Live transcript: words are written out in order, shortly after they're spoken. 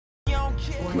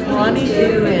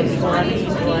22 and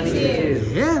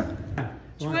 2022. Yeah.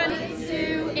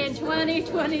 22 and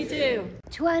 2022.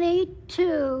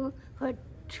 22 for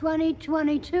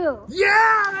 2022.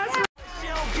 Yeah, that's right. She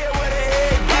don't care what her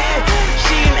head get.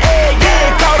 She an egg,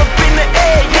 yeah. Caught up in the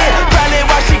egg, yeah. Probably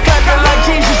why she cut her like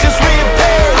Jesus, just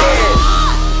repaired, yeah.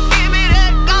 Give me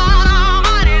that God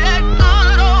Almighty, that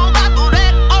good old Bible,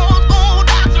 that old school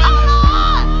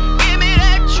doctrine. Give me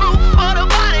that truth for the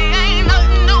body. Ain't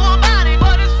nothing new about it,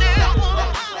 but it's still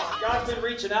God's been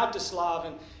reaching out to Slav,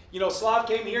 and Slav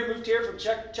came here, moved here from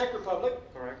Czech Republic.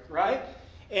 Correct. Right?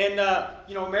 And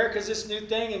America's this new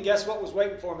thing, and guess what was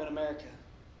waiting for him in America?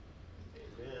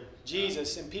 Amen.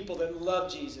 Jesus, and people that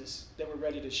love Jesus that were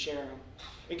ready to share him.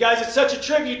 And guys, it's such a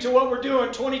tribute to what we're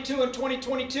doing, 22 and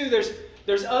 2022.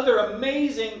 There's other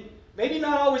amazing, maybe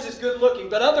not always as good looking,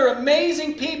 but other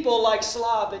amazing people like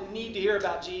Slav that need to hear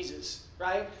about Jesus,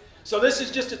 right? So this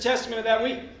is just a testament of that.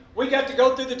 We got to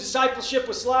go through the discipleship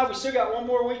with Slav. We still got one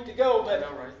more week to go, but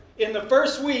in the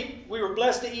first week, we were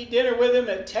blessed to eat dinner with him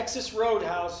at Texas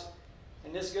Roadhouse,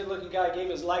 and this good-looking guy gave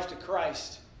his life to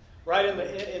Christ right in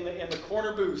the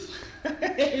corner booth.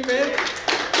 Amen.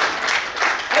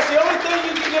 That's the only thing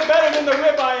you can get better than the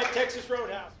ribeye at Texas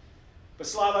Roadhouse. But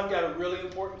Slav, I've got a really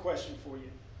important question for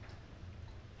you.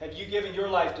 Have you given your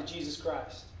life to Jesus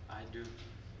Christ? I do.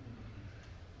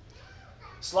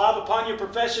 Slav, upon your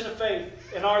profession of faith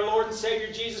in our Lord and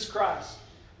Savior Jesus Christ,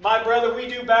 my brother, we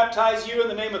do baptize you in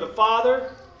the name of the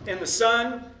Father, and the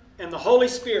Son, and the Holy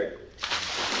Spirit.